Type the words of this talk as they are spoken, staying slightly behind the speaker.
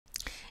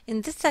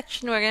In this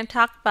section, we're going to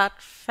talk about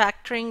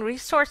factoring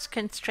resource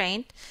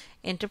constraint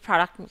into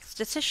product mix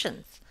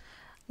decisions.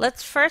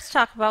 Let's first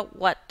talk about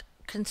what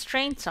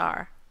constraints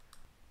are.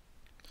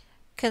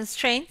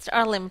 Constraints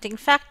are limiting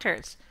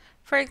factors.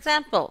 For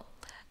example,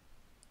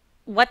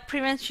 what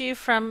prevents you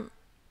from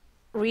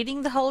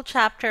reading the whole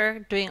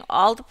chapter, doing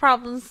all the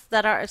problems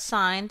that are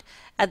assigned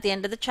at the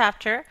end of the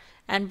chapter,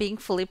 and being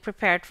fully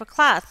prepared for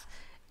class?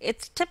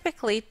 It's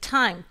typically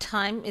time.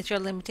 Time is your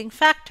limiting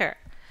factor.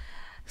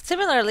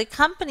 Similarly,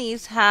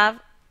 companies have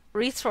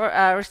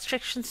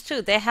restrictions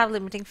too. They have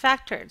limiting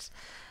factors.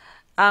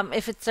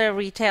 If it's a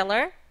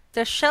retailer,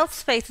 their shelf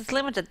space is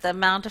limited. The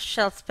amount of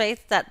shelf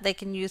space that they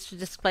can use to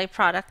display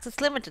products is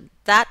limited.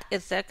 That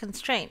is their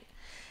constraint.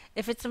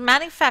 If it's a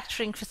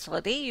manufacturing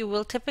facility, you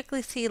will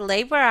typically see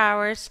labor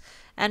hours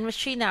and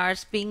machine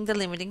hours being the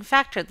limiting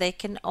factor. They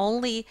can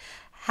only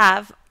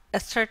have a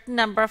certain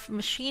number of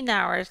machine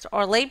hours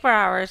or labor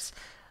hours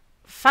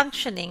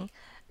functioning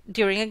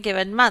during a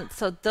given month.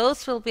 So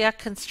those will be our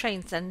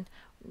constraints, and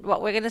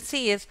what we're going to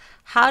see is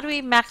how do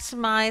we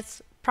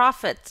maximize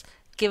profits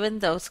given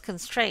those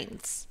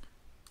constraints.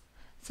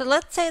 So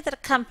let's say that a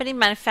company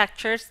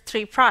manufactures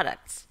 3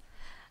 products.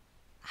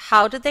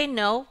 How do they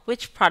know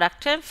which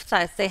product to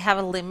emphasize? They have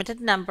a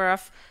limited number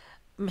of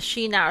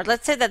machine hours.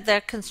 Let's say that their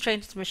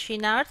constraint is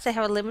machine hours. They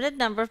have a limited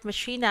number of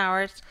machine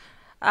hours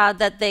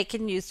that they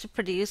can use to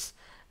produce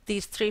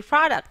these 3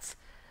 products.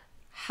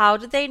 How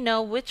do they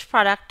know which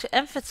product to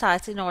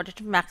emphasize in order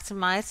to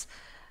maximize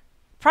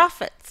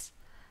profits?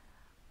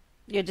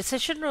 Your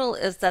decision rule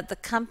is that the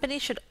company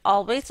should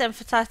always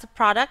emphasize the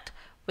product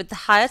with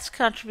the highest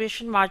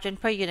contribution margin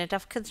per unit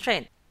of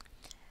constraint.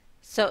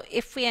 So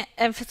if we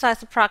emphasize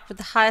the product with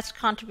the highest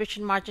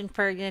contribution margin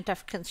per unit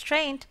of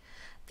constraint,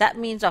 that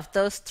means of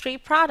those 3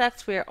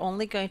 products, we are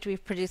only going to be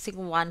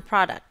producing 1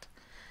 product,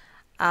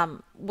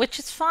 which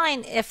is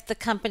fine if the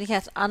company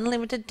has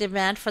unlimited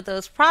demand for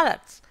those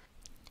products.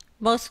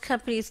 Most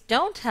companies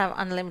don't have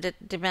unlimited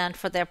demand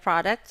for their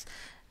products,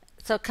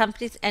 so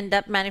companies end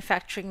up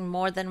manufacturing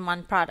more than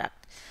 1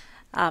 product.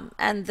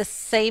 And the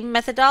same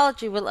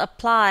methodology will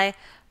apply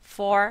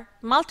for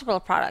multiple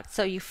products.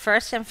 So you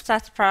first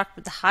emphasize the product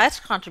with the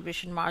highest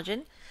contribution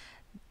margin,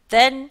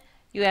 then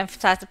you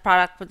emphasize the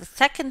product with the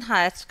second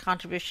highest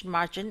contribution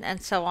margin,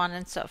 and so on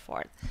and so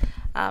forth.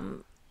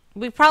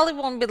 We probably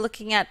won't be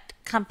looking at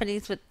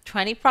companies with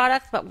 20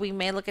 products, but we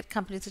may look at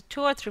companies with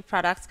 2 or 3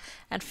 products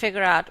and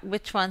figure out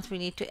which ones we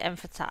need to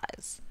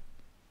emphasize.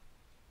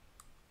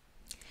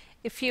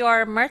 If you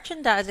are a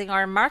merchandising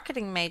or a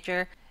marketing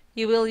major,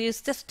 you will use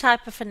this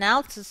type of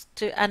analysis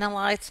to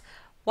analyze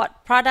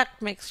what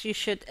product mix you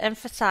should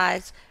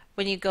emphasize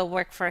when you go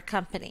work for a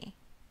company.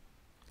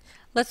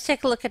 Let's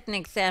take a look at an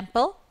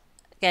example.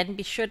 Again,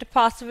 be sure to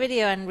pause the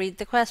video and read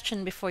the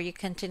question before you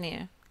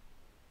continue.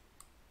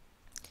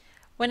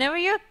 Whenever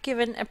you're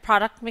given a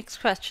product mix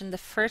question, the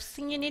first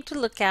thing you need to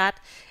look at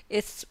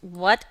is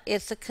what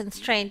is the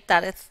constraint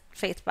that is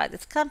faced by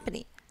this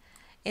company.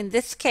 In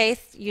this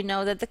case, you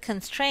know that the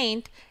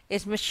constraint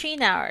is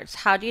machine hours.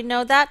 How do you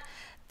know that?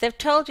 They've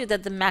told you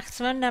that the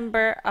maximum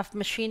number of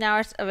machine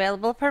hours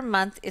available per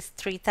month is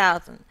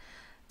 3,000.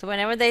 So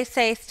whenever they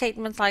say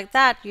statements like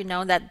that, you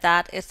know that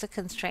that is the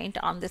constraint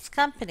on this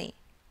company.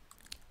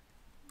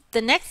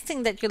 The next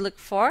thing that you look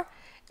for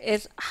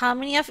is how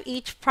many of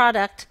each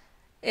product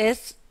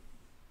is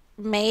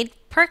made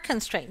per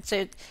constraint.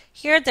 So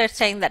here they're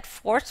saying that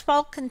 4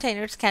 small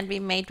containers can be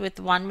made with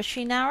 1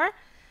 machine hour,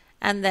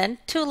 and then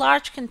 2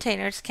 large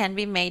containers can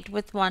be made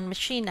with 1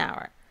 machine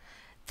hour.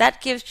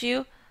 That gives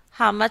you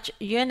how much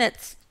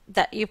units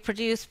that you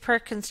produce per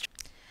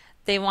constraint.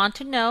 They want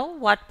to know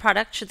what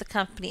product should the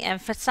company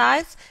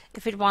emphasize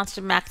if it wants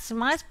to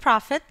maximize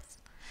profits,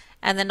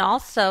 and then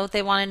also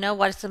they want to know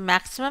what is the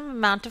maximum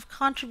amount of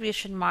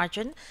contribution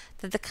margin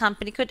that the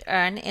company could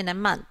earn in a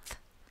month.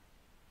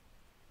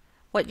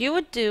 What you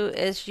would do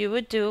is you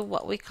would do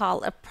what we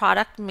call a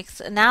product mix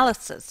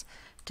analysis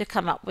to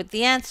come up with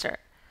the answer.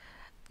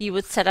 You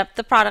would set up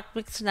the product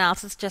mix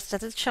analysis just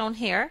as it's shown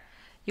here.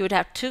 You would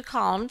have 2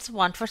 columns,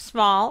 one for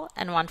small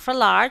and one for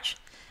large,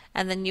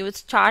 and then you would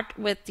start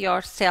with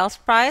your sales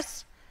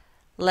price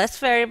less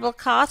variable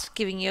cost,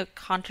 giving you a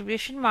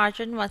contribution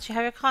margin. Once you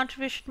have your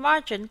contribution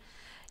margin,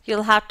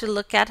 you'll have to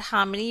look at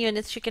how many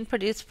units you can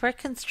produce per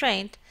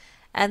constraint,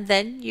 and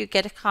then you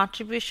get a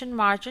contribution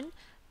margin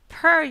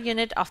per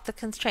unit of the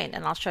constraint,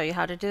 and I'll show you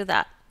how to do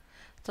that.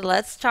 So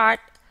let's start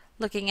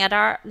looking at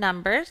our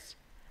numbers.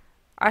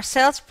 Our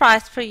sales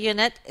price per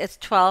unit is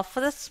 12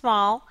 for the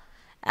small,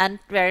 and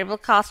variable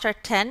costs are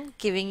 10,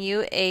 giving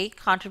you a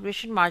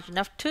contribution margin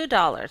of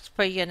 $2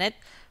 per unit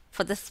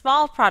for the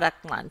small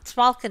product line,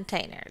 small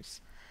containers.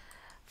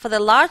 For the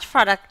large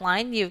product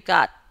line, you've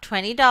got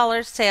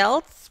 $20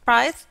 sales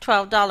price,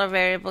 $12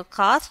 variable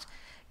cost,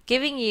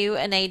 giving you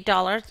an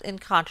 $8 in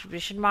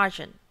contribution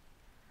margin.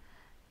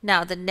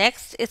 Now the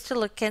next is to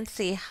look and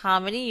see how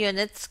many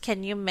units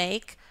can you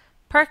make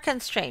per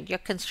constraint. Your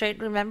constraint,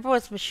 remember,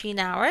 was machine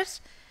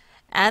hours,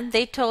 and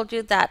they told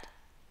you that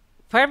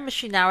per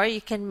machine hour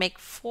you can make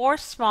 4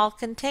 small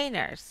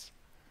containers.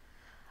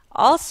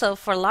 Also,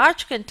 for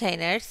large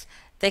containers,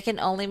 they can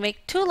only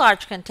make 2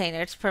 large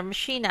containers per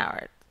machine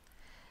hour.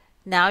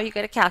 Now you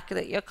got to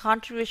calculate your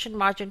contribution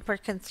margin per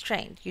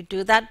constraint. You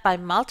do that by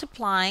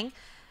multiplying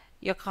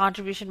your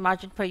contribution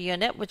margin per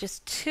unit, which is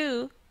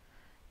 2,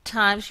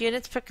 times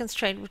units per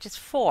constraint, which is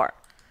 4.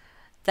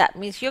 That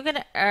means you're going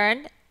to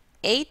earn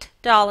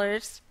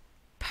 $8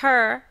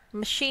 per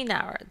machine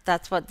hour.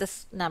 That's what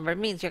this number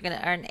means. You're going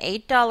to earn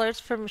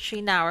 $8 per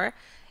machine hour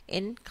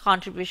in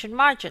contribution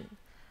margin.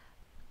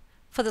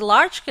 For the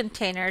large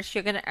containers,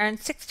 you're going to earn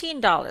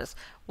 $16,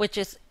 which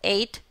is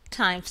 8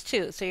 times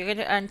 2. So you're going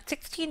to earn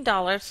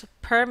 $16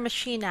 per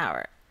machine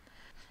hour.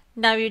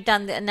 Now you've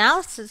done the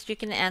analysis, you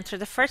can answer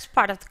the first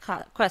part of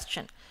the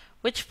question.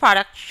 Which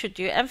product should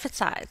you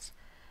emphasize?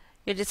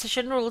 Your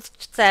decision rule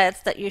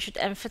says that you should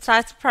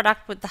emphasize the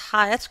product with the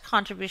highest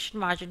contribution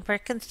margin per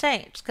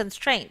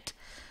constraint.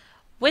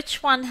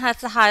 Which one has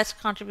the highest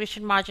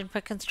contribution margin per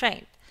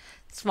constraint?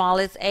 Small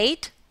is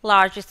 8,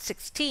 large is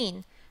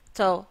 16.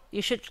 So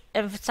you should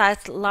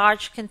emphasize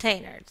large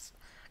containers.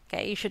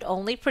 Okay, you should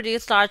only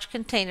produce large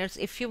containers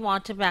if you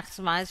want to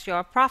maximize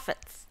your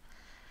profits.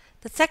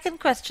 The second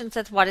question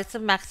says, what is the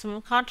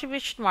maximum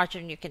contribution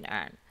margin you can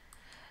earn?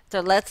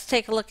 So let's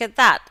take a look at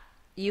that.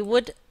 You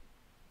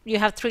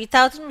have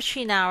 3,000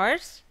 machine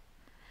hours,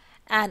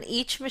 and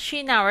each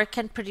machine hour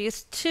can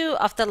produce 2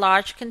 of the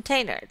large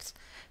containers.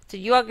 So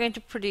you are going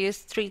to produce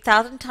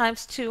 3,000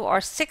 times 2,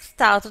 or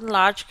 6,000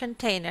 large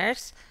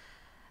containers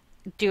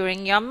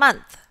during your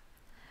month.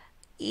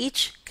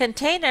 Each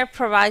container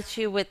provides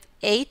you with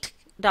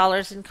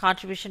 $8 in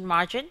contribution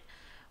margin,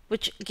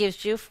 which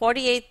gives you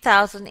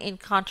 $48,000 in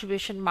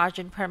contribution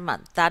margin per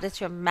month. That is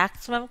your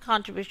maximum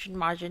contribution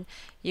margin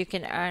you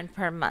can earn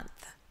per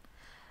month.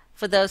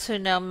 For those who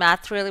know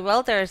math really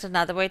well, there is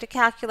another way to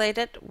calculate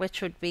it,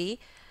 which would be,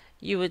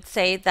 you would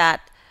say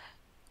that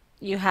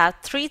you have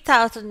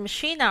 3,000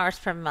 machine hours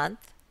per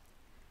month.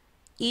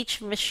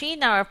 Each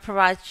machine hour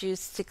provides you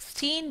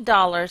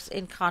 $16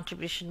 in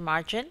contribution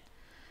margin.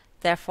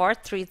 Therefore,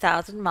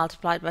 3,000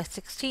 multiplied by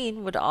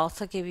 16 would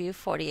also give you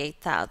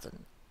 $48,000.